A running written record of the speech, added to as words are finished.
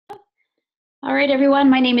All right, everyone.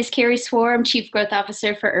 My name is Carrie Swore. I'm Chief Growth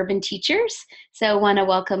Officer for Urban Teachers. So I want to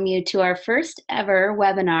welcome you to our first ever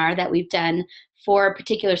webinar that we've done for a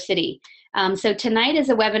particular city. So tonight is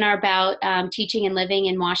a webinar about teaching and living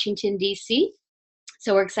in Washington, D.C.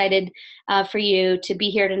 So we're excited for you to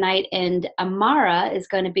be here tonight. And Amara is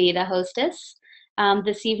going to be the hostess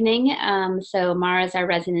this evening. So Amara is our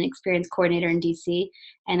Resident Experience Coordinator in D.C.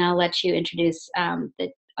 And I'll let you introduce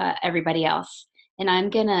everybody else. And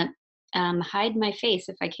I'm going to hide my face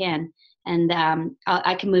if I can, and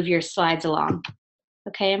I can move your slides along.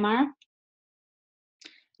 Okay, Amara?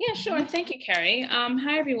 Yeah, sure. Thank you, Carrie.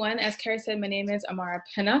 Hi, everyone. As Carrie said, my name is Amara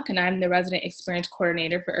Pinnock, and I'm the Resident Experience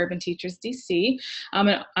Coordinator for Urban Teachers DC.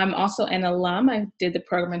 I'm also an alum. I did the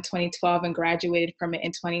program in 2012 and graduated from it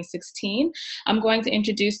in 2016. I'm going to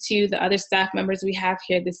introduce to you the other staff members we have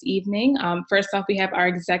here this evening. First off, we have our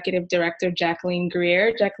Executive Director, Jacqueline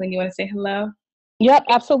Greer. Jacqueline, you want to say hello? Yep,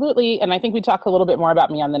 absolutely. And I think we talk a little bit more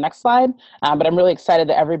about me on the next slide, but I'm really excited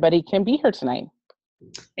that everybody can be here tonight.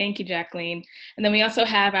 Thank you, Jacqueline. And then we also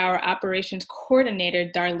have our Operations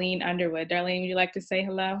Coordinator, Darlene Underwood. Darlene, would you like to say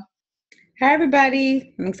hello? Hi,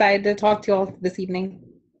 everybody. I'm excited to talk to you all this evening.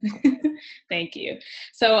 Thank you.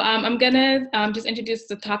 So I'm going to just introduce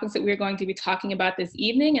the topics that we're going to be talking about this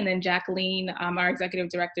evening, and then Jacqueline, our Executive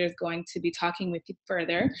Director, is going to be talking with you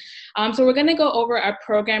further. So we're going to go over our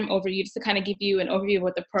program overview just to kind of give you an overview of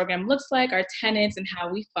what the program looks like, our tenets, and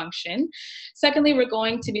how we function. Secondly, we're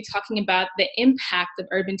going to be talking about the impact of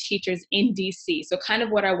urban teachers in DC, so kind of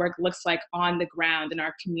what our work looks like on the ground in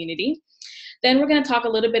our community. Then we're going to talk a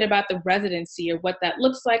little bit about the residency or what that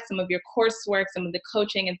looks like, some of your coursework, some of the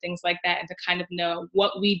coaching and things like that, and to kind of know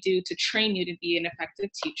what we do to train you to be an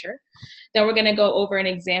effective teacher. Then we're going to go over an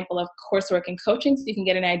example of coursework and coaching so you can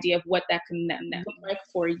get an idea of what that can look like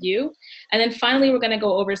for you. And then finally, we're going to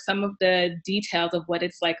go over some of the details of what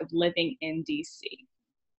it's like of living in DC.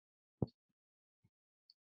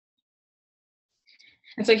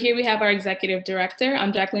 And so here we have our Executive Director.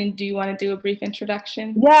 Jacqueline, do you want to do a brief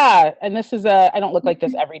introduction? Yeah, and this is I don't look like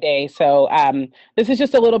this every day. So this is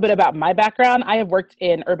just a little bit about my background. I have worked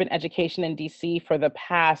in urban education in DC for the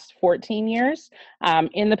past 14 years.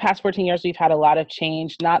 In the past 14 years, we've had a lot of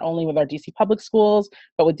change, not only with our DC public schools,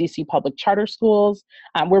 but with DC public charter schools.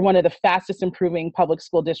 We're one of the fastest improving public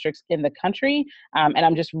school districts in the country. And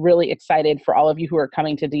I'm just really excited for all of you who are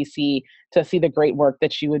coming to DC to see the great work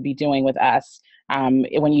that you would be doing with us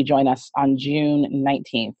when you join us on June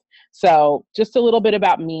 19th. So just a little bit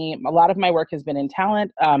about me. A lot of my work has been in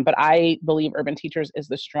talent, but I believe Urban Teachers is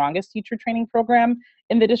the strongest teacher training program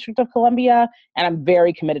in the District of Columbia, and I'm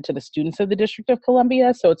very committed to the students of the District of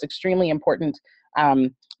Columbia. So it's extremely important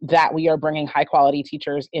that we are bringing high quality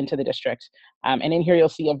teachers into the district. And in here, you'll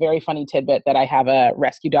see a very funny tidbit that I have a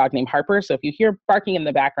rescue dog named Harper. So if you hear barking in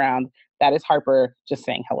the background, that is Harper just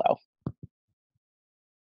saying hello.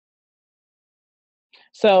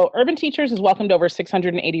 So Urban Teachers has welcomed over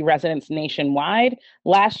 680 residents nationwide.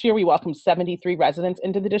 Last year, we welcomed 73 residents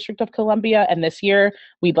into the District of Columbia, and this year,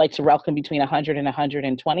 we'd like to welcome between 100 and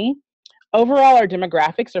 120. Overall, our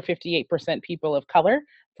demographics are 58% people of color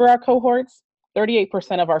for our cohorts.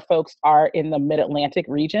 38% of our folks are in the Mid-Atlantic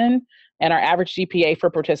region, and our average GPA for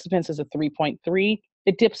participants is a 3.3.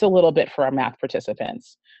 It dips a little bit for our math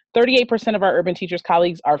participants. 38% of our Urban Teachers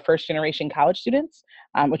colleagues are first-generation college students,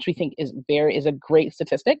 which we think is a great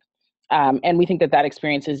statistic. And we think that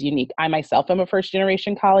experience is unique. I myself am a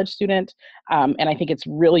first-generation college student, and I think it's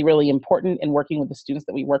really, really important in working with the students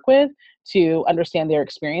that we work with to understand their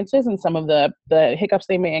experiences and some of the hiccups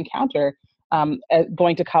they may encounter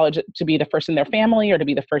going to college to be the first in their family or to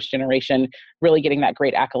be the first generation, really getting that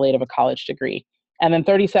great accolade of a college degree. And then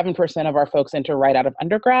 37% of our folks enter right out of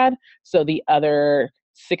undergrad. So the other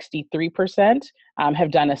 63%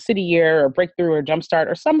 have done a city year or breakthrough or jumpstart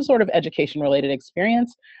or some sort of education related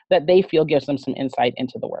experience that they feel gives them some insight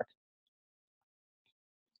into the work.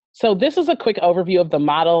 So this is a quick overview of the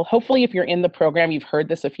model. Hopefully, if you're in the program, you've heard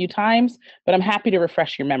this a few times, but I'm happy to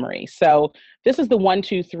refresh your memory. So this is the 1,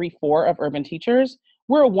 2, 3, 4 of Urban Teachers.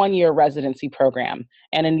 We're a 1-year residency program.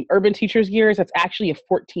 And in Urban Teachers years, it's actually a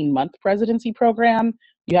 14-month residency program.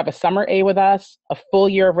 You have a summer A with us, a full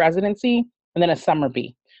year of residency, and then a summer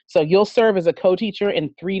B. So you'll serve as a co-teacher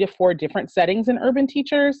in 3 to 4 different settings in Urban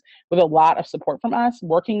Teachers with a lot of support from us,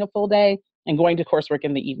 working a full day and going to coursework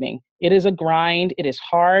in the evening. It is a grind, it is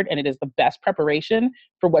hard, and it is the best preparation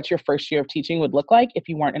for what your first year of teaching would look like if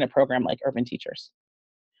you weren't in a program like Urban Teachers.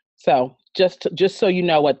 So just so you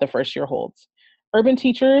know what the first year holds. Urban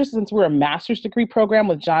Teachers, since we're a master's degree program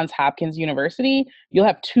with Johns Hopkins University, you'll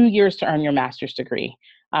have 2 years to earn your master's degree.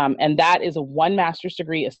 And that is a 1 master's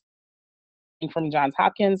degree from Johns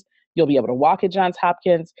Hopkins You'll be able to walk at Johns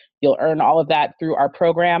Hopkins. You'll earn all of that through our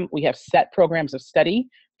program. We have set programs of study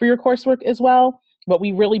for your coursework as well. But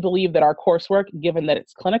we really believe that our coursework, given that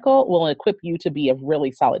it's clinical, will equip you to be a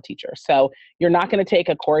really solid teacher. So you're not going to take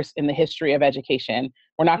a course in the history of education.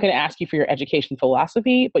 We're not going to ask you for your education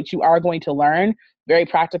philosophy, but you are going to learn very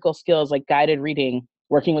practical skills like guided reading,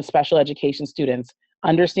 working with special education students,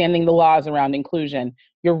 understanding the laws around inclusion.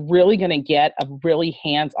 You're really going to get a really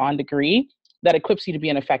hands-on degree that equips you to be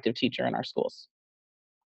an effective teacher in our schools.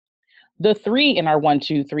 The 3 in our 1,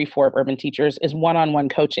 2, 3, 4 of Urban Teachers is one-on-one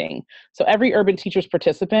coaching. So every Urban Teachers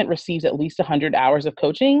participant receives at least 100 hours of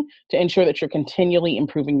coaching to ensure that you're continually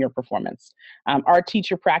improving your performance. Our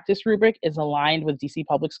teacher practice rubric is aligned with DC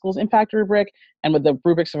Public Schools Impact Rubric and with the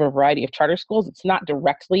rubrics of a variety of charter schools. It's not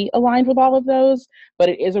directly aligned with all of those, but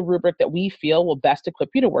it is a rubric that we feel will best equip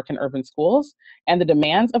you to work in urban schools. And the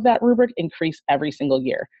demands of that rubric increase every single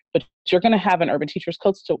year. But you're going to have an Urban Teachers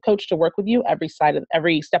coach to work with you every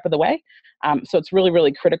step of the way. So it's really,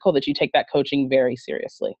 really critical that you take that coaching very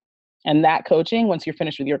seriously. And that coaching, once you're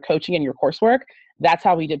finished with your coaching and your coursework, that's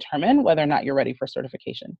how we determine whether or not you're ready for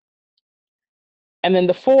certification. And then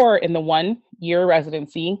the 4 in the 1-year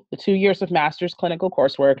residency, the 2 years of master's clinical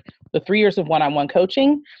coursework, the 3 years of one-on-one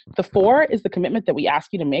coaching. The 4 is the commitment that we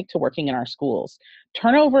ask you to make to working in our schools.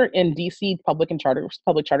 Turnover in DC public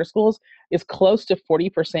charter schools is close to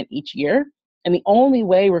 40% each year. And the only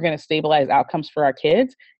way we're going to stabilize outcomes for our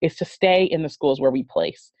kids is to stay in the schools where we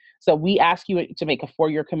place. So we ask you to make a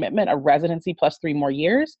 4-year commitment, a residency plus 3 more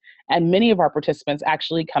years. And many of our participants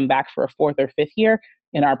actually come back for a 4th or 5th year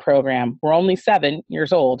in our program. We're only 7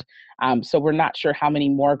 years old, so we're not sure how many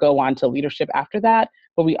more go on to leadership after that,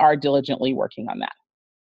 but we are diligently working on that.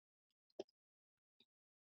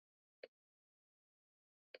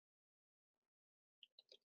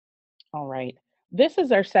 All right. This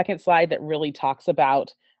is our second slide that really talks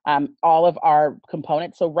about all of our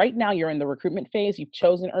components. So right now you're in the recruitment phase. You've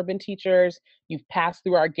chosen Urban Teachers. You've passed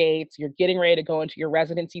through our gates. You're getting ready to go into your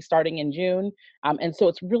residency starting in June. And so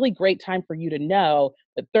it's really great time for you to know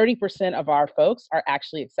that 30% of our folks are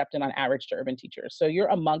actually accepted on average to Urban Teachers. So you're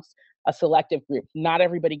amongst a selective group. Not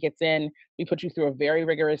everybody gets in. We put you through a very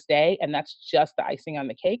rigorous day, and that's just the icing on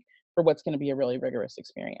the cake for what's going to be a really rigorous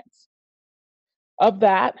experience. Of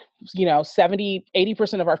that, 70,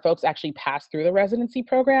 80% of our folks actually pass through the residency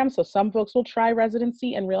program. So some folks will try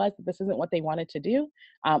residency and realize that this isn't what they wanted to do,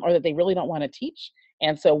 or that they really don't want to teach.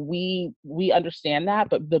 And so we understand that,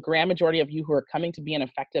 but the grand majority of you who are coming to be an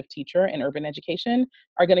effective teacher in urban education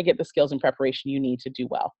are going to get the skills and preparation you need to do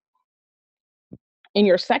well. In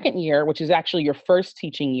your second year, which is actually your first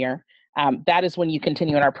teaching year, that is when you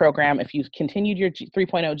continue in our program. If you've continued your 3.0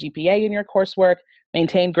 GPA in your coursework,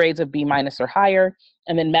 maintained grades of B- or higher,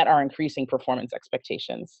 and then met our increasing performance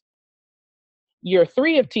expectations. Year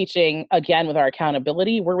 3 of teaching, again, with our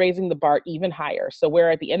accountability, we're raising the bar even higher. So where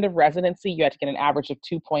at the end of residency, you had to get an average of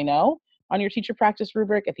 2.0 on your teacher practice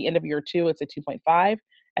rubric. At the end of year 2, it's a 2.5.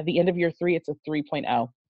 At the end of year 3, it's a 3.0.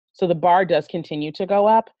 So the bar does continue to go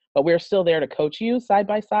up, but we're still there to coach you side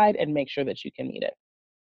by side and make sure that you can meet it.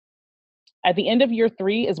 At the end of year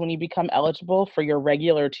 3 is when you become eligible for your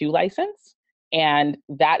regular 2 license. And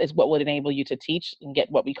that is what would enable you to teach and get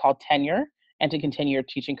what we call tenure and to continue your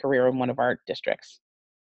teaching career in one of our districts.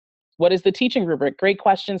 What is the teaching rubric? Great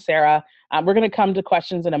question, Sarah. We're going to come to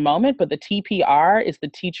questions in a moment, but the TPR is the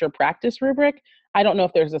teacher practice rubric. I don't know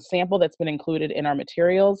if there's a sample that's been included in our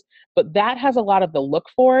materials, but that has a lot of the look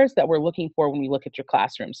fors that we're looking for when we look at your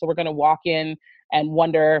classroom. So we're going to walk in and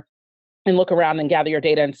wonder and look around and gather your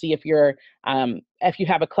data and see if you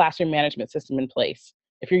have a classroom management system in place.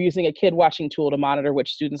 If you're using a kid watching tool to monitor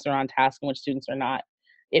which students are on task and which students are not.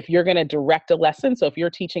 If you're going to direct a lesson, so if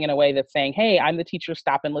you're teaching in a way that's saying, hey, I'm the teacher,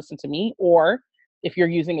 stop and listen to me, or if you're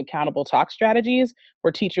using accountable talk strategies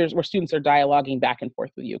where students are dialoguing back and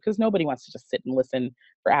forth with you, because nobody wants to just sit and listen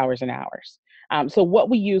for hours and hours. So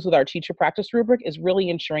what we use with our teacher practice rubric is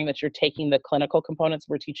really ensuring that you're taking the clinical components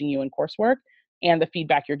we're teaching you in coursework and the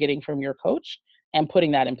feedback you're getting from your coach and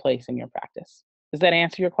putting that in place in your practice. Does that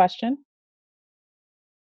answer your question?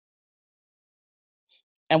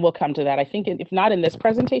 And we'll come to that. I think if not in this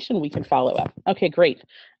presentation, we can follow up. Okay, great.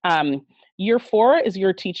 Year 4 is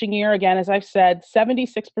your teaching year. Again, as I've said,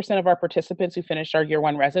 76% of our participants who finished our year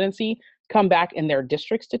 1 residency come back in their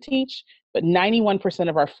districts to teach, but 91%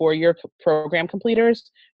 of our 4-year program completers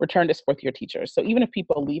return as 4th-year teachers. So even if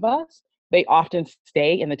people leave us, they often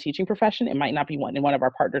stay in the teaching profession. It might not be in one of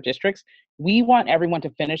our partner districts. We want everyone to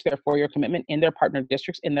finish their 4-year commitment in their partner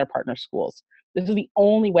districts, in their partner schools. This is the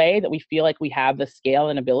only way that we feel like we have the scale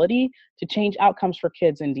and ability to change outcomes for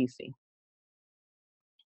kids in DC.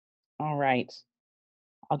 All right.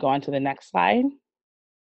 I'll go on to the next slide.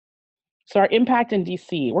 So our impact in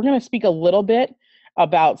DC, we're going to speak a little bit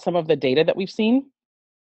about some of the data that we've seen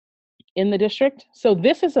in the district. So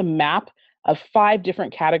this is a map of 5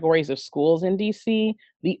 different categories of schools in DC.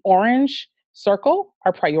 The orange circle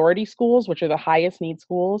are priority schools, which are the highest need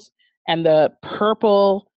schools, and the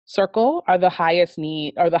purple circle are the highest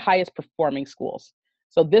need or the highest performing schools.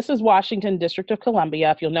 So this is Washington, District of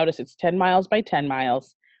Columbia. If you'll notice, it's 10 miles by 10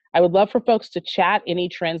 miles. I would love for folks to chat any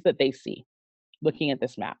trends that they see looking at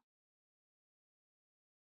this map.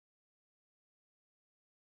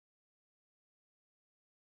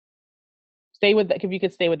 Stay with if you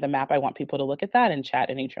could stay with the map, I want people to look at that and chat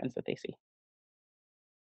any trends that they see.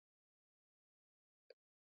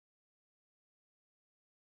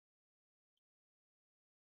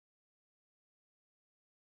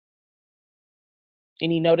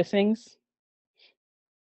 Any noticings?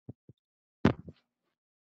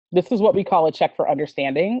 This is what we call a check for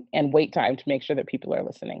understanding and wait time to make sure that people are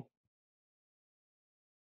listening.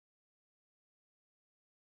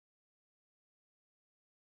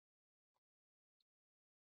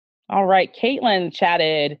 All right, Caitlin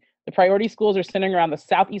chatted, the priority schools are centering around the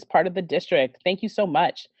southeast part of the district. Thank you so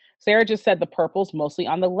much. Sarah just said the purple's mostly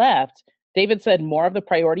on the left. David said more of the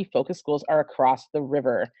priority focus schools are across the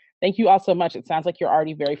river. Thank you all so much. It sounds like you're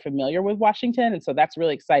already very familiar with Washington, and so that's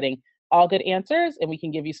really exciting. All good answers, and we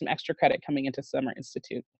can give you some extra credit coming into Summer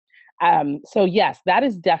Institute. So yes, that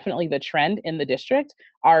is definitely the trend in the district.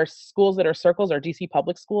 Our schools that are circles are DC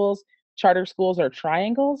public schools, charter schools are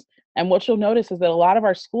triangles. And what you'll notice is that a lot of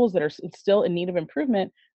our schools that are still in need of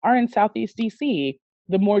improvement are in Southeast DC.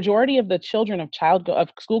 The majority of the children of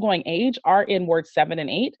school-going age are in wards 7 and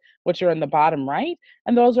 8, which are in the bottom right.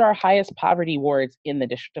 And those are our highest poverty wards in the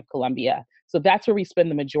District of Columbia. So that's where we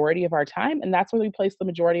spend the majority of our time, and that's where we place the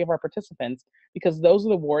majority of our participants, because those are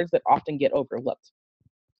the wards that often get overlooked.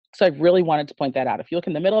 So I really wanted to point that out. If you look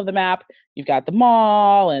in the middle of the map, you've got the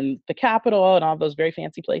mall and the Capitol and all those very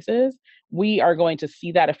fancy places. We are going to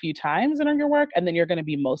see that a few times in your work, and then you're going to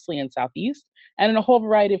be mostly in Southeast and in a whole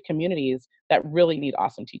variety of communities that really need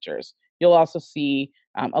awesome teachers. You'll also see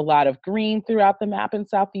a lot of green throughout the map in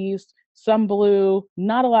Southeast, some blue,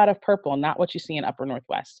 not a lot of purple, not what you see in Upper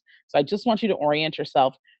Northwest. So I just want you to orient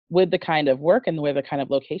yourself with the kind of work and the kind of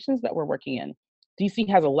locations that we're working in. DC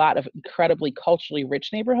has a lot of incredibly culturally rich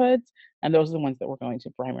neighborhoods, and those are the ones that we're going to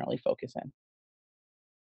primarily focus in.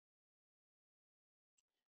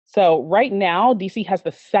 So right now, DC has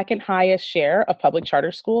the second highest share of public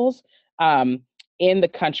charter schools in the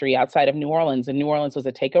country outside of New Orleans. And New Orleans was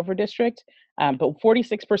a takeover district, but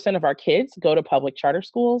 46% of our kids go to public charter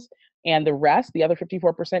schools, and the rest, the other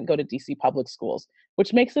 54%, go to DC public schools,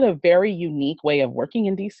 which makes it a very unique way of working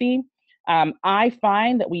in DC. I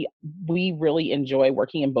find that we really enjoy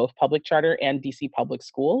working in both public charter and DC public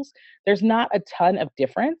schools. There's not a ton of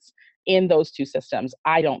difference in those two systems,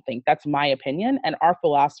 I don't think. That's my opinion. And our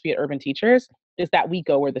philosophy at Urban Teachers is that we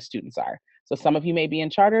go where the students are. So some of you may be in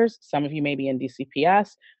charters, some of you may be in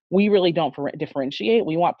DCPS. We really don't differentiate.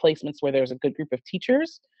 We want placements where there's a good group of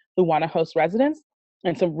teachers who want to host residents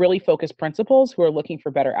and some really focused principals who are looking for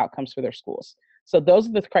better outcomes for their schools. So those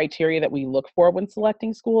are the criteria that we look for when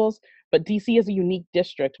selecting schools. But DC is a unique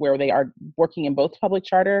district where they are working in both public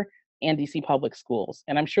charter and DC public schools.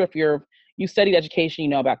 And I'm sure if you studied education, you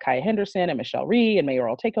know about Kaya Henderson and Michelle Rhee and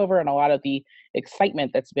mayoral takeover and a lot of the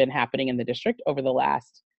excitement that's been happening in the district over the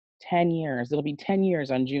last 10 years. It'll be 10 years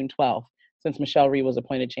on June 12th since Michelle Rhee was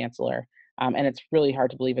appointed chancellor. And it's really hard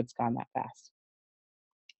to believe it's gone that fast.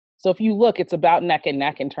 So if you look, it's about neck and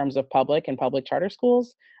neck in terms of public and public charter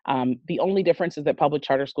schools. The only difference is that public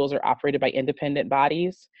charter schools are operated by independent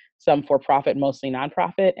bodies, some for-profit, mostly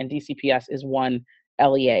nonprofit, and DCPS is one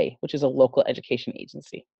LEA, which is a local education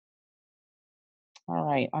agency. All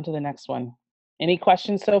right, on to the next one. Any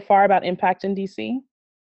questions so far about impact in DC?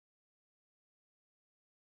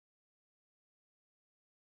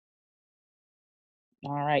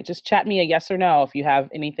 All right, just chat me a yes or no if you have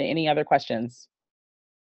any other questions.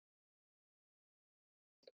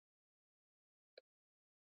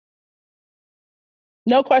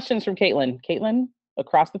 No questions from Caitlin. Caitlin,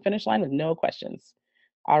 across the finish line with no questions.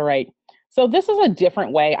 All right. So this is a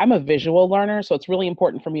different way. I'm a visual learner, so it's really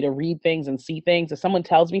important for me to read things and see things. If someone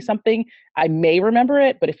tells me something, I may remember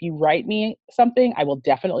it, but if you write me something, I will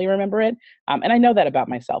definitely remember it. And I know that about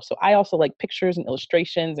myself. So I also like pictures and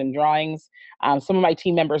illustrations and drawings. Some of my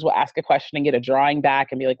team members will ask a question and get a drawing back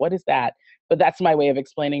and be like, what is that? But that's my way of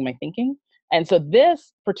explaining my thinking. And so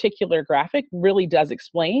this particular graphic really does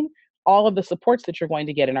explain all of the supports that you're going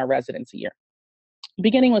to get in our residency year.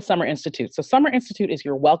 beginning with Summer Institute. So Summer Institute is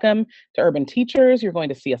your welcome to Urban Teachers. You're going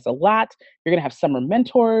to see us a lot. You're going to have summer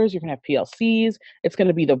mentors. You're going to have PLCs. It's going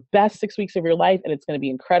to be the best 6 weeks of your life, and it's going to be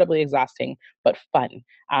incredibly exhausting, but fun.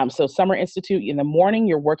 So Summer Institute, in the morning,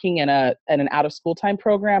 you're working in an out-of-school time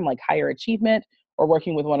program like Higher Achievement, or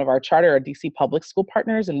working with one of our charter or DC public school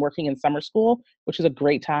partners and working in summer school, which is a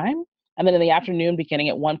great time. And then in the afternoon, beginning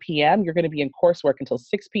at 1 p.m., you're going to be in coursework until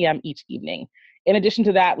 6 p.m. each evening. In addition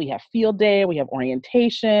to that, we have field day, we have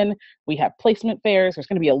orientation, we have placement fairs. There's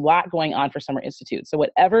going to be a lot going on for Summer Institute. So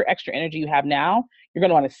whatever extra energy you have now, you're going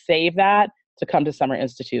to want to save that to come to Summer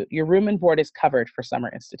Institute. Your room and board is covered for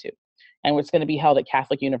Summer Institute, and it's going to be held at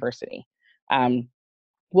Catholic University.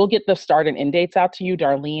 We'll get the start and end dates out to you.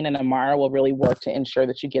 Darlene and Amara will really work to ensure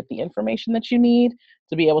that you get the information that you need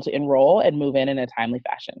to be able to enroll and move in a timely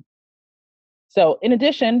fashion. So in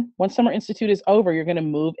addition, once Summer Institute is over, you're going to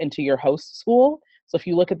move into your host school. So if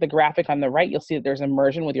you look at the graphic on the right, you'll see that there's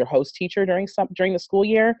immersion with your host teacher during the school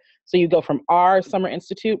year. So you go from our Summer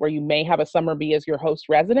Institute, where you may have a summer be as your host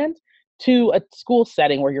resident, to a school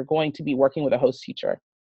setting where you're going to be working with a host teacher.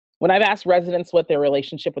 When I've asked residents what their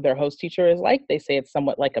relationship with their host teacher is like, they say it's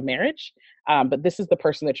somewhat like a marriage, but this is the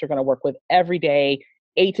person that you're going to work with every day,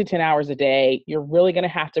 8 to 10 hours a day. You're really going to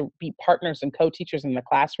have to be partners and co-teachers in the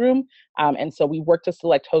classroom. And so we work to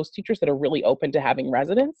select host teachers that are really open to having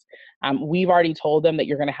residents. We've already told them that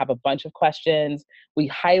you're going to have a bunch of questions. We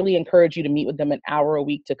highly encourage you to meet with them an hour a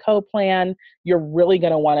week to co-plan. You're really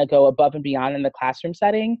going to want to go above and beyond in the classroom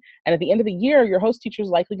setting. And at the end of the year, your host teacher is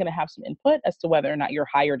likely going to have some input as to whether or not you're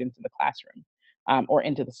hired into the classroom or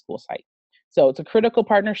into the school site. So it's a critical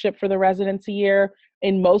partnership for the residency year.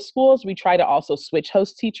 In most schools, we try to also switch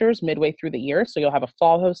host teachers midway through the year. So you'll have a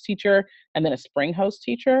fall host teacher and then a spring host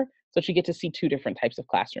teacher, so that you get to see 2 different types of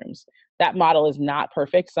classrooms. That model is not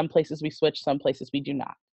perfect. Some places we switch, some places we do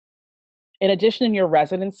not. In addition, in your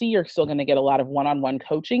residency, you're still going to get a lot of one-on-one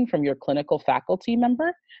coaching from your clinical faculty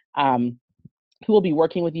member who will be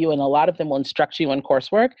working with you, and a lot of them will instruct you in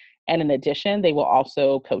coursework. And in addition, they will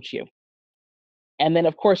also coach you. And then,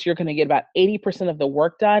 of course, you're going to get about 80% of the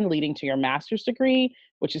work done leading to your master's degree,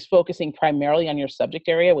 which is focusing primarily on your subject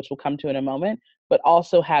area, which we'll come to in a moment, but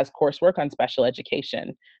also has coursework on special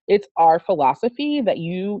education. It's our philosophy that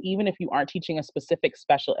you, even if you aren't teaching a specific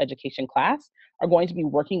special education class, are going to be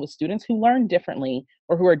working with students who learn differently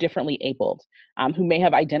or who are differently abled, who may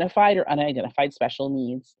have identified or unidentified special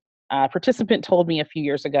needs. A participant told me a few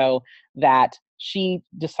years ago that she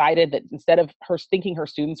decided that instead of her thinking her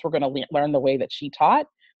students were going to learn the way that she taught,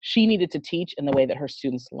 she needed to teach in the way that her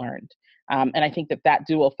students learned. And I think that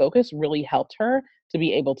dual focus really helped her to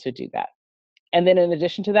be able to do that. And then in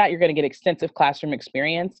addition to that, you're going to get extensive classroom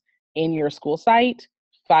experience in your school site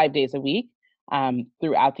 5 days a week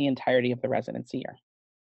throughout the entirety of the residency year.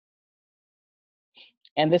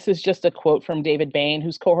 And this is just a quote from David Bain,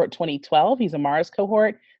 who's cohort 2012. He's a Mars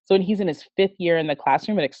cohort. So he's in his 5th year in the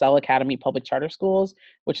classroom at Excel Academy Public Charter Schools,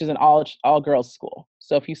 which is an all-girls school.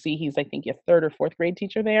 So if you see, he's, I think, a 3rd or 4th grade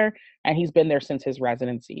teacher there, and he's been there since his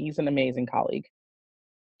residency. He's an amazing colleague.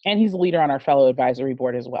 And he's a leader on our fellow advisory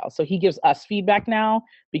board as well. So he gives us feedback now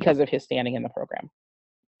because of his standing in the program.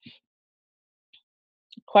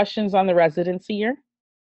 Questions on the residency year?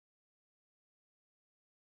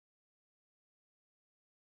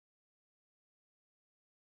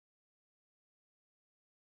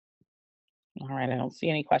 All right, I don't see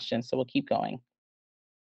any questions, so we'll keep going.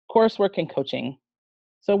 Coursework and coaching.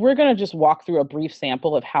 So we're going to just walk through a brief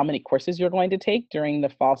sample of how many courses you're going to take during the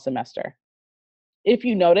fall semester. If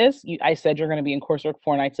you notice, I said you're going to be in coursework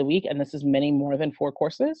 4 nights a week, and this is many more than 4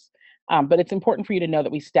 courses. But it's important for you to know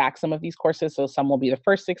that we stack some of these courses, so some will be the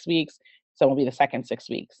first 6 weeks, some will be the second 6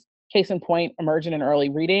 weeks. Case in point, Emergent and Early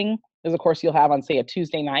Reading is a course you'll have on, say, a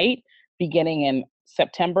Tuesday night, beginning in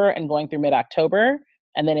September and going through mid-October.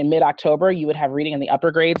 And then in mid-October, you would have reading in the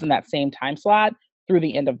upper grades in that same time slot through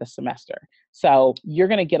the end of the semester. So you're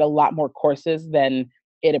going to get a lot more courses than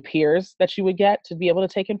it appears that you would get to be able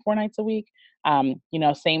to take in 4 nights a week.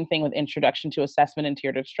 Same thing with Introduction to Assessment and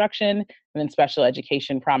Tiered Instruction, and then Special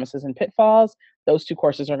Education Promises and Pitfalls. Those 2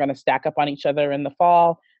 courses are going to stack up on each other in the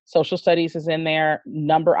fall. Social Studies is in there,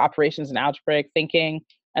 Number Operations and Algebraic Thinking.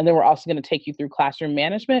 And then we're also going to take you through Classroom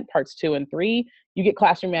Management, parts 2 and 3. You get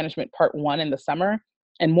Classroom Management part 1 in the summer,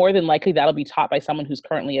 and more than likely that'll be taught by someone who's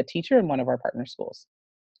currently a teacher in one of our partner schools.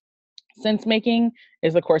 Sense Making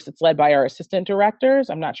is a course that's led by our assistant directors.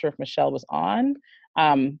 I'm not sure if Michelle was on,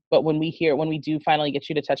 but when we do finally get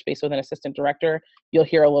you to touch base with an assistant director, you'll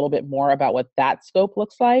hear a little bit more about what that scope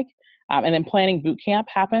looks like. And then Planning Boot Camp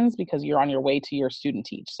happens because you're on your way to your student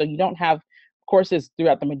teach. So you don't have courses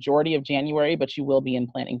throughout the majority of January, but you will be in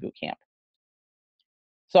Planning Boot Camp.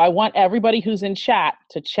 So I want everybody who's in chat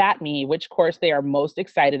to chat me which course they are most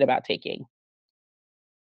excited about taking.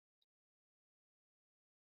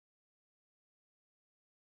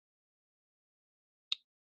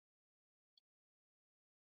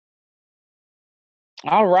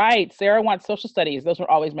 All right, Sarah wants social studies. Those were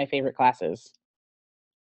always my favorite classes.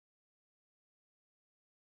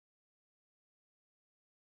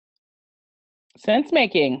 Sense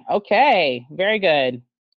making, okay, very good.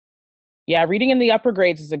 Yeah, reading in the upper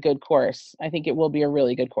grades is a good course. I think it will be a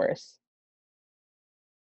really good course.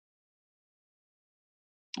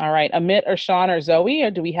 All right, Amit or Sean or Zoe,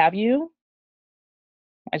 or do we have you?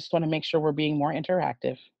 I just want to make sure we're being more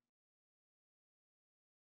interactive.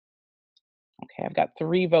 Okay, I've got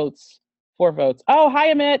 3 votes, 4 votes. Oh,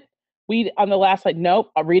 hi, Amit. We on the last slide.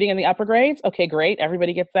 Nope, reading in the upper grades. Okay, great.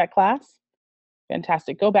 Everybody gets that class.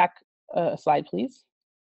 Fantastic. Go back a slide, please.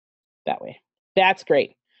 That way. That's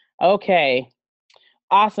great. Okay,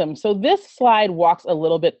 awesome. So this slide walks a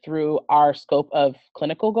little bit through our scope of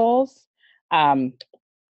clinical goals. And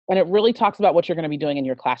it really talks about what you're going to be doing in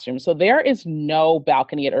your classroom. So there is no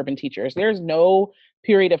balcony at Urban Teachers. There's no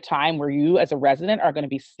period of time where you as a resident are going to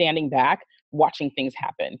be standing back watching things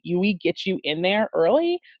happen. We get you in there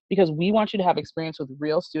early because we want you to have experience with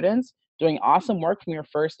real students doing awesome work from your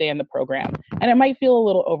first day in the program. And it might feel a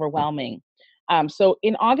little overwhelming. So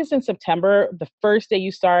in August and September, the first day you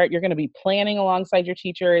start, you're going to be planning alongside your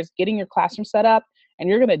teachers, getting your classroom set up, and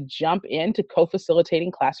you're going to jump into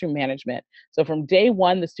co-facilitating classroom management. So from day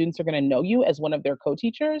one, the students are going to know you as one of their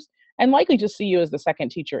co-teachers and likely just see you as the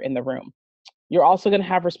second teacher in the room. You're also going to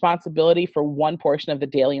have responsibility for one portion of the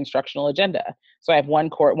daily instructional agenda. So I have one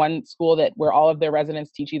school where all of their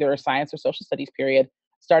residents teach either a science or social studies period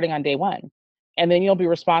starting on day 1. And then you'll be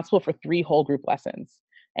responsible for 3 whole group lessons.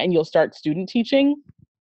 And you'll start student teaching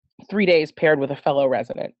 3 days paired with a fellow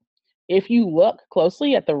resident. If you look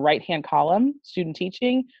closely at the right-hand column, student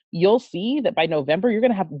teaching, you'll see that by November, you're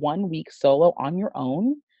going to have 1 week solo on your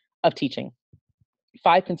own of teaching,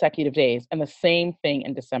 5 consecutive days, and the same thing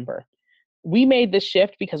in December. We made this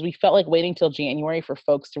shift because we felt like waiting till January for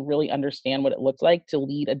folks to really understand what it looked like to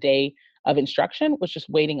lead a day of instruction was just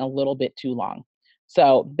waiting a little bit too long.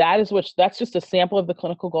 So that's just a sample of the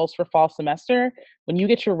clinical goals for fall semester. When you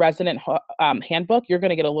get your resident handbook, you're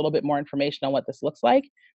going to get a little bit more information on what this looks like,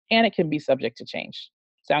 and it can be subject to change.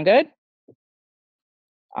 Sound good?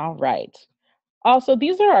 All right. Also,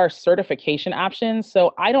 these are our certification options.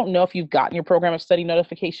 So I don't know if you've gotten your program of study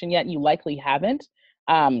notification yet. You likely haven't.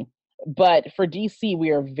 But for DC, we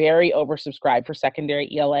are very oversubscribed for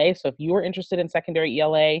secondary ELA. So if you are interested in secondary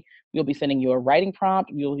ELA, we'll be sending you a writing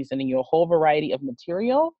prompt. We will be sending you a whole variety of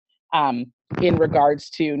material in regards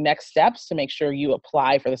to next steps to make sure you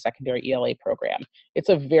apply for the secondary ELA program. It's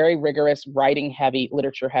a very rigorous writing heavy,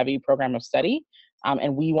 literature heavy program of study.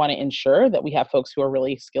 And we want to ensure that we have folks who are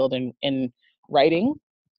really skilled in writing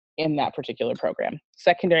in that particular program.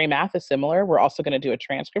 Secondary math is similar. We're also going to do a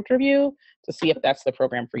transcript review to see if that's the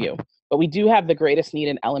program for you. But we do have the greatest need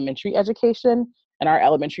in elementary education, and our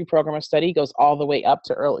elementary program of study goes all the way down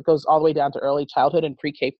to early childhood and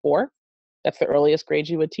pre-K 4. That's the earliest grade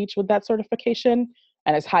you would teach with that certification,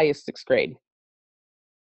 and as high as 6th grade.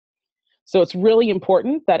 So it's really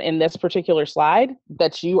important that in this particular slide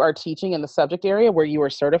that you are teaching in the subject area where you are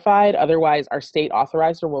certified. Otherwise, our state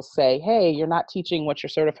authorizer will say, hey, you're not teaching what you're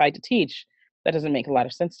certified to teach. That doesn't make a lot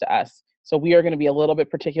of sense to us. So we are going to be a little bit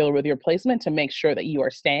particular with your placement to make sure that you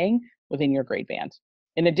are staying within your grade band.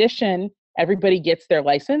 In addition, everybody gets their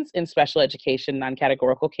license in special education,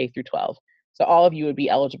 non-categorical K through 12. So all of you would be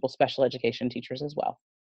eligible special education teachers as well.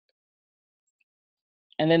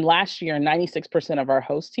 And then last year, 96% of our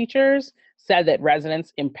host teachers said that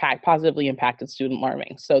residents positively impacted student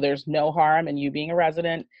learning. So there's no harm in you being a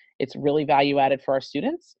resident. It's really value added for our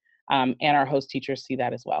students, and our host teachers see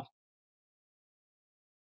that as well.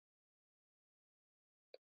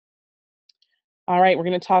 All right, we're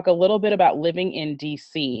going to talk a little bit about living in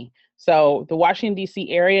DC. So the Washington, D.C.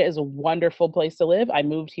 area is a wonderful place to live. I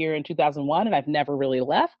moved here in 2001 and I've never really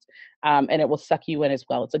left, and it will suck you in as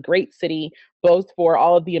well. It's a great city, both for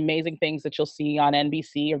all of the amazing things that you'll see on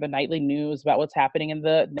NBC or the nightly news about what's happening in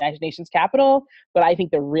the nation's capital. But I think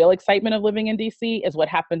the real excitement of living in DC is what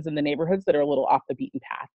happens in the neighborhoods that are a little off the beaten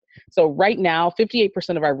path. So right now,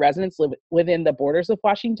 58% of our residents live within the borders of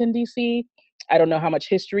Washington, D.C. I don't know how much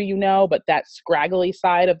history you know, but that scraggly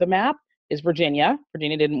side of the map is Virginia.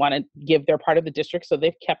 Virginia didn't want to give their part of the district, so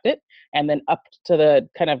they've kept it. And then up to the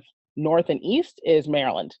kind of north and east is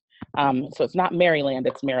Maryland. So it's not Maryland,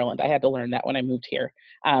 it's Maryland. I had to learn that when I moved here.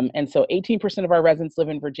 And so 18% of our residents live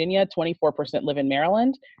in Virginia, 24% live in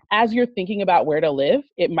Maryland. As you're thinking about where to live,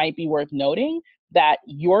 it might be worth noting that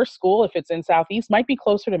your school, if it's in Southeast, might be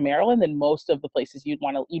closer to Maryland than most of the places you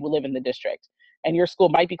would live in the district. And your school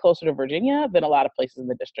might be closer to Virginia than a lot of places in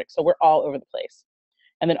the district. So we're all over the place.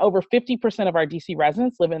 And then over 50% of our DC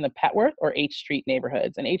residents live in the Petworth or H Street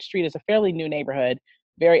neighborhoods. And H Street is a fairly new neighborhood,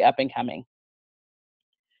 very up and coming.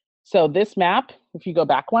 So this map, if you go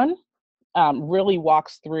back one, really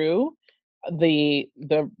walks through the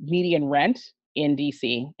median rent in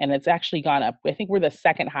DC, and it's actually gone up. I think we're the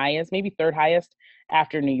second highest, maybe third highest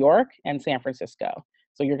after New York and San Francisco.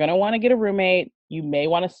 So you're going to want to get a roommate. You may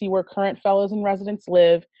want to see where current fellows and residents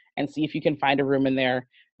live and see if you can find a room in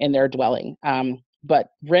their dwelling. But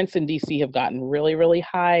rents in DC have gotten really, really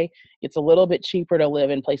high. It's a little bit cheaper to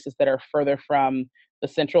live in places that are further from the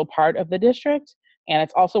central part of the district. And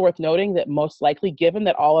it's also worth noting that most likely, given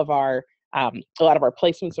that a lot of our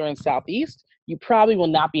placements are in Southeast, you probably will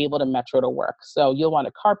not be able to metro to work. So you'll want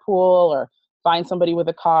to carpool or find somebody with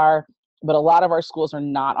a car. But a lot of our schools are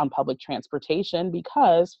not on public transportation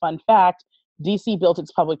because, fun fact, DC built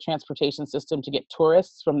its public transportation system to get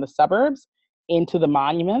tourists from the suburbs into the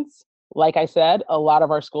monuments. Like I said, a lot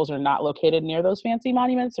of our schools are not located near those fancy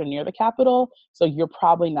monuments or near the Capitol. So you're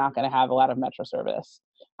probably not going to have a lot of metro service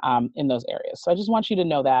in those areas. So I just want you to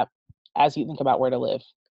know that as you think about where to live.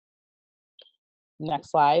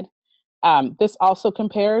 Next slide. This also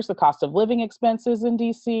compares the cost of living expenses in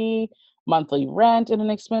DC, monthly rent in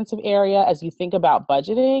an expensive area. As you think about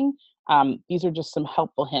budgeting, these are just some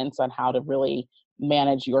helpful hints on how to really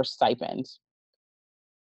manage your stipend.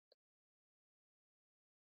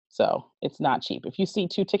 So it's not cheap. If you see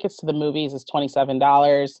 2 tickets to the movies is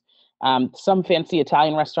 $27. Some fancy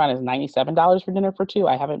Italian restaurant is $97 for dinner for 2.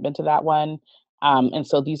 I haven't been to that one. And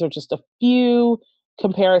so these are just a few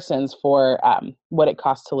comparisons for what it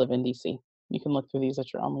costs to live in DC. You can look through these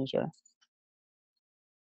at your own leisure.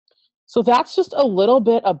 So that's just a little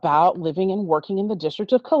bit about living and working in the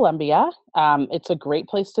District of Columbia. It's a great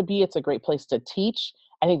place to be. It's a great place to teach.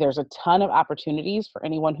 I think there's a ton of opportunities for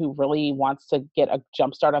anyone who really wants to get a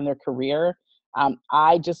jump start on their career.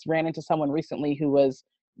 I just ran into someone recently who was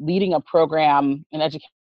leading a program, an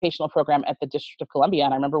educational program at the District of Columbia.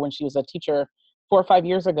 And I remember when she was a teacher 4 or 5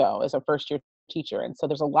 years ago as a first-year teacher. And so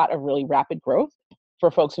there's a lot of really rapid growth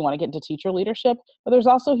for folks who want to get into teacher leadership, but there's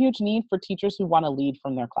also a huge need for teachers who want to lead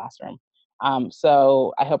from their classroom.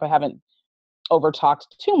 So I hope I haven't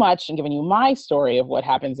overtalked too much and given you my story of what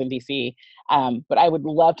happens in DC, but I would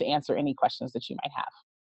love to answer any questions that you might have.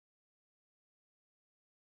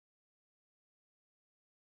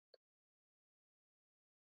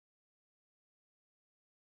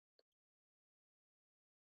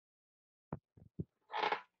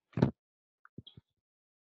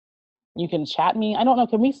 You can chat me. I don't know,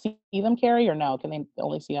 can we see them, Carrie, or no? Can they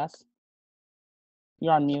only see us?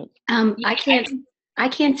 You're on mute. I can't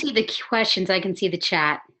see the questions. I can see the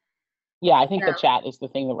chat. Yeah, I think the chat is the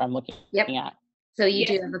thing that I'm looking at. So you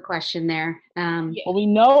do have a question there. Well, we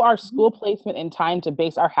know our school placement in time to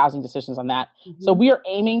base our housing decisions on that. So we are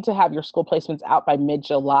aiming to have your school placements out by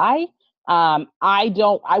mid-July.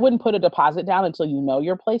 I wouldn't put a deposit down until you know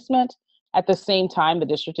your placement. At the same time, the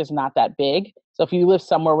district is not that big. So if you live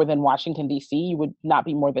somewhere within Washington, D.C., you would not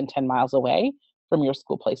be more than 10 miles away from your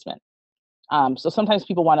school placement. So sometimes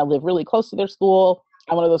people want to live really close to their school.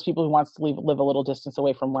 I'm one of those people who wants to live a little distance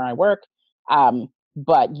away from where I work.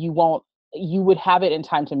 But you would have it in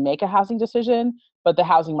time to make a housing decision, but the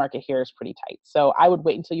housing market here is pretty tight. So I would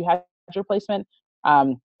wait until you have your placement,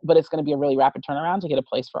 but it's going to be a really rapid turnaround to get a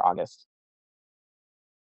place for August.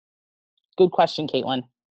 Good question, Caitlin.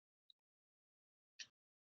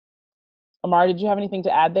 Amar, did you have anything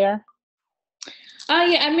to add there?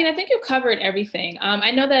 Yeah, I mean, I think you covered everything. I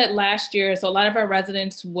know that last year, so a lot of our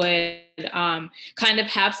residents would kind of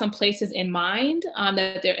have some places in mind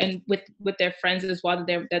that they're and with their friends as well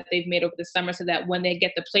that they've made over the summer, so that when they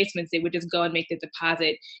get the placements, they would just go and make the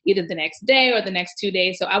deposit either the next day or the next 2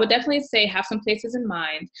 days. So I would definitely say have some places in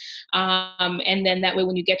mind, and then that way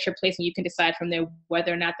when you get your placement, you can decide from there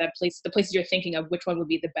whether or not the places you're thinking of, which one would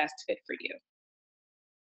be the best fit for you.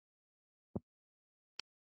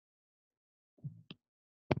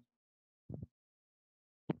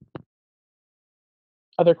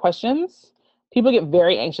 Other questions? People get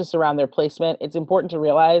very anxious around their placement. It's important to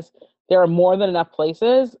realize there are more than enough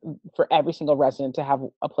places for every single resident to have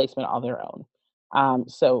a placement on their own.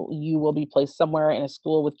 So you will be placed somewhere in a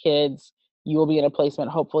school with kids. You will be in a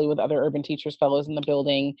placement, hopefully, with other urban teachers fellows in the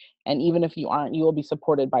building. And even if you aren't, you will be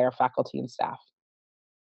supported by our faculty and staff.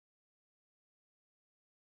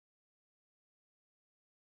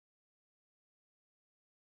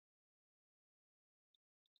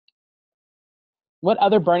 What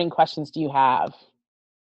other burning questions do you have?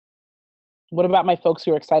 What about my folks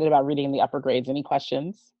who are excited about reading in the upper grades? Any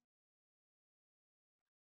questions?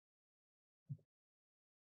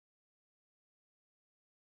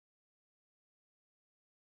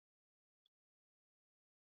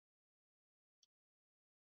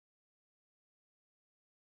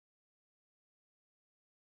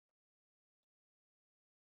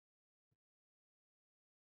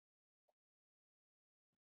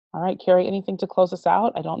 All right, Carrie, anything to close us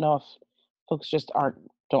out? I don't know if folks just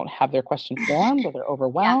don't have their question formed, or they're Yeah,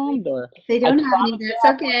 overwhelmed, or if they I don't have any, promise you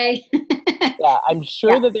that's okay. yeah, I'm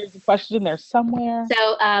sure Yeah. that there's a question in there somewhere.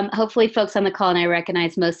 So hopefully folks on the call and I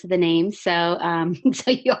recognize most of the names. So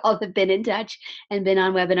so you all have been in touch and been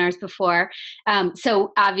on webinars before.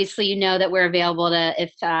 So obviously you know that we're available to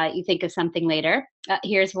if you think of something later.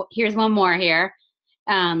 Here's one more here.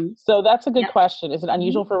 So that's a good Yep. question. Is it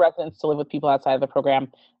unusual for residents to live with people outside of the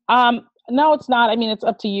program? No, it's not. I mean, it's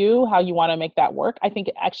up to you how you want to make that work. I think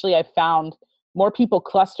actually I found more people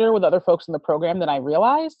cluster with other folks in the program than I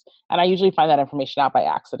realized. And I usually find that information out by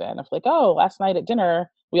accident. Of like, oh, last night at dinner,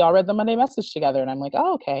 we all read the Monday message together. And I'm like,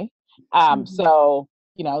 oh, okay. So,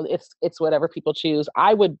 you know, it's whatever people choose.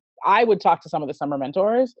 I would talk to some of the summer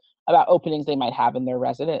mentors about openings they might have in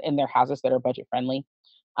their houses that are budget friendly.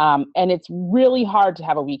 And it's really hard to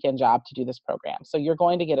have a weekend job to do this program. So you're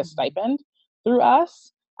going to get a stipend through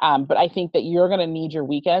us. But I think that you're going to need your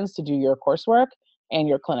weekends to do your coursework and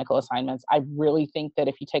your clinical assignments. I really think that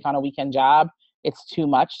if you take on a weekend job, it's too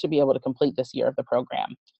much to be able to complete this year of the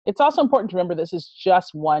program. It's also important to remember this is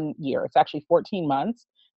just 1 year. It's actually 14 months.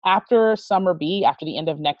 After summer B, after the end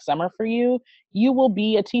of next summer for you, you will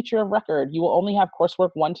be a teacher of record. You will only have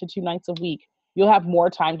coursework 1 to 2 nights a week. You'll have more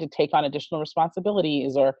time to take on additional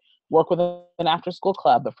responsibilities or work with an after-school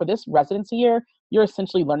club. But for this residency year, you're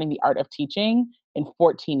essentially learning the art of teaching in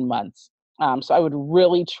 14 months. So I would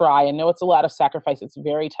really try, I know it's a lot of sacrifice, it's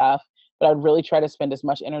very tough, but I would really try to spend as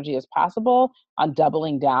much energy as possible on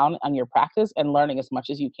doubling down on your practice and learning as much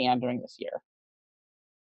as you can during this year.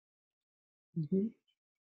 Mm-hmm.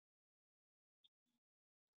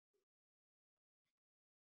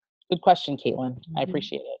 Good question, Caitlin. I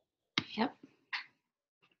appreciate it. Yep.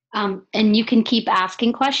 And you can keep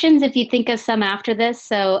asking questions if you think of some after this.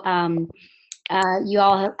 So you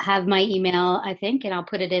all have my email, I think, and I'll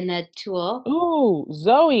put it in the tool. Ooh,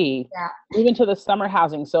 Zoe. Yeah. Moving to the summer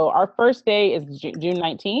housing. So our first day is June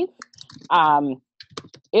 19th.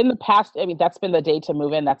 In the past, I mean, that's been the day to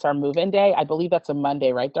move in. That's our move-in day. I believe that's a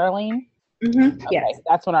Monday, right, Darlene? Mm-hmm. Okay, Yes.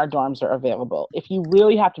 that's when our dorms are available. If you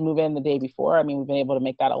really have to move in the day before, I mean, we've been able to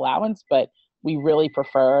make that allowance, but we really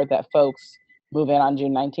prefer that folks move in on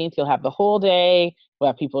June 19th. You'll have the whole day. We'll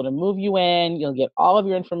have people to move you in. You'll get all of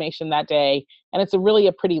your information that day. And it's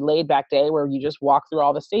a pretty laid back day where you just walk through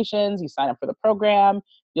all the stations, you sign up for the program.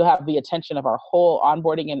 You'll have the attention of our whole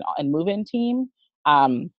onboarding and move-in team.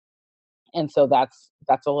 And so that's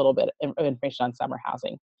a little bit of information on summer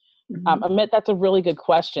housing. Amit, that's a really good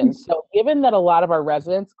question. So given that a lot of our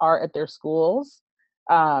residents are at their schools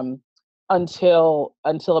until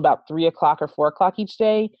about 3 o'clock or 4 o'clock each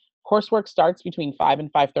day, coursework starts between 5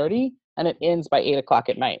 and 5:30 and it ends by 8 o'clock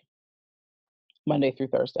at night, Monday through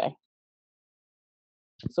Thursday.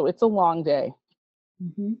 So it's a long day.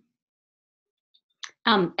 Mm-hmm.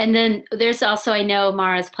 And then there's also, I know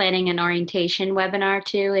Mara's planning an orientation webinar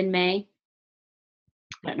too in May.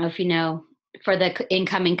 I don't know if you know, for the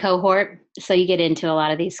incoming cohort. So you get into a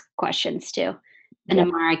lot of these questions too. And Yep.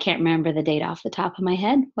 Amara, I can't remember the date off the top of my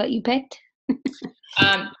head, what you picked.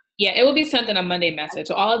 Yeah, it will be sent in a Monday message.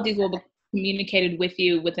 So all of these will be communicated with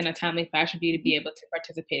you within a timely fashion for you to be able to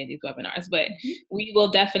participate in these webinars. But we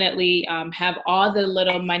will definitely have all the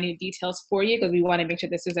little minute details for you because we want to make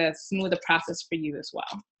sure this is as smooth a process for you as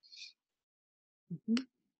well. Mm-hmm.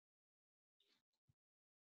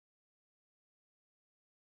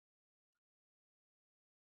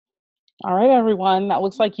 All right, everyone. That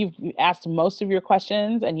looks like you've asked most of your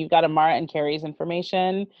questions and you've got Amara and Carrie's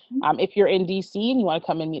information. If you're in DC and you want to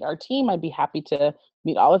come and meet our team, I'd be happy to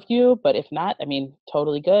meet all of you. But if not, I mean,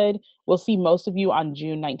 totally good. We'll see most of you on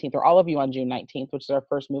June 19th, or all of you on June 19th, which is our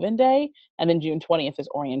first move-in day. And then June 20th is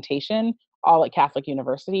orientation, all at Catholic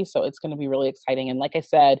University. So it's going to be really exciting. And like I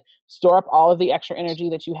said, store up all of the extra energy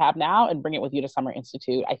that you have now and bring it with you to Summer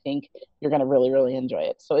Institute. I think you're going to really, really enjoy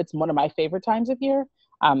it. So it's one of my favorite times of year.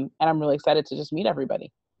 And I'm really excited to just meet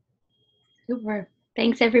everybody. Super.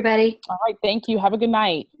 Thanks, everybody. All right. Thank you. Have a good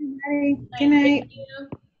night. Good night. Thank you.